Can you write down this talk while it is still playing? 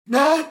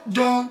I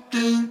don't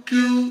think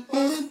you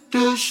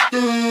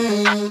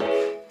understand.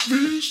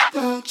 These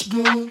thoughts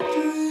go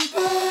through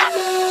my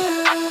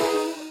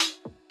head.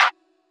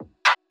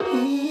 Ooh.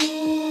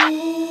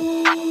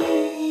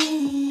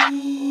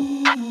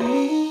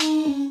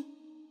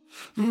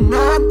 And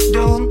I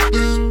don't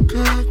think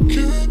I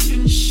can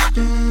just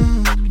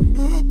stand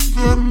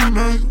another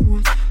night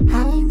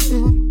without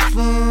a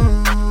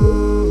plan.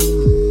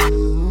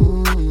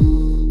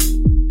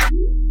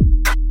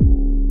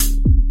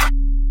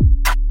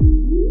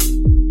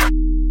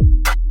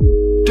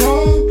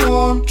 Don't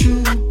want to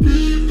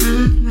be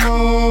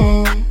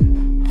ignored.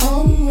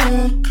 I'm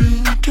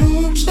walking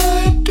towards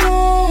that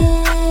door.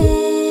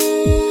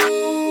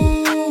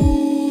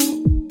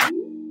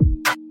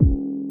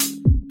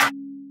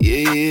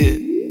 Yeah.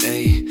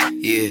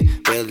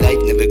 Well, life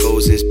never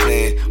goes as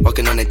planned.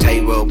 Walking on a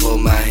tightrope,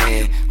 hold my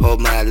hand.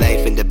 Hold my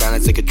life in the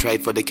balance like a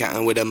trifled.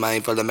 Accounting with a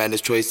mind full of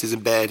madness, choices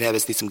and bad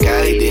habits. Need some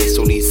guidance,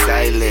 don't need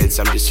silence.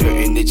 I'm just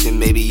hurting, itching,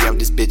 maybe I'm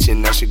just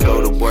bitching. I should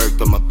go to work,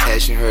 but my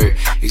passion hurt.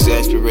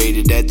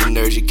 Exasperated at the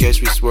nerves, you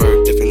catch me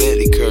swerve.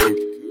 Definitely curved.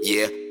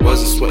 Yeah,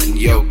 wasn't sweating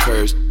your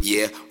curves.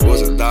 Yeah,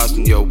 wasn't lost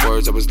in your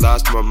words. I was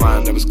lost in my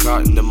mind, I was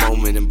caught in the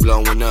moment and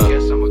blowing up.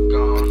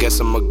 I guess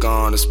I'm a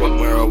gone. I smoke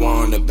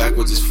marijuana,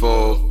 backwoods is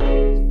full.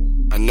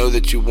 I know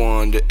that you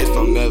wonder if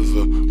I'm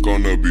ever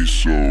gonna be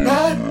sold.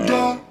 I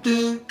don't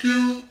think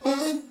you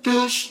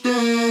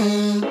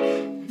understand.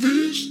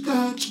 These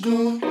thoughts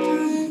go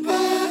through my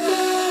head.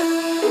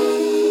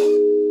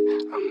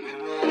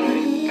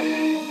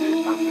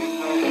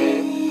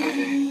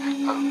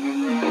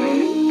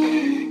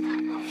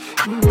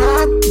 And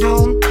I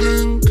don't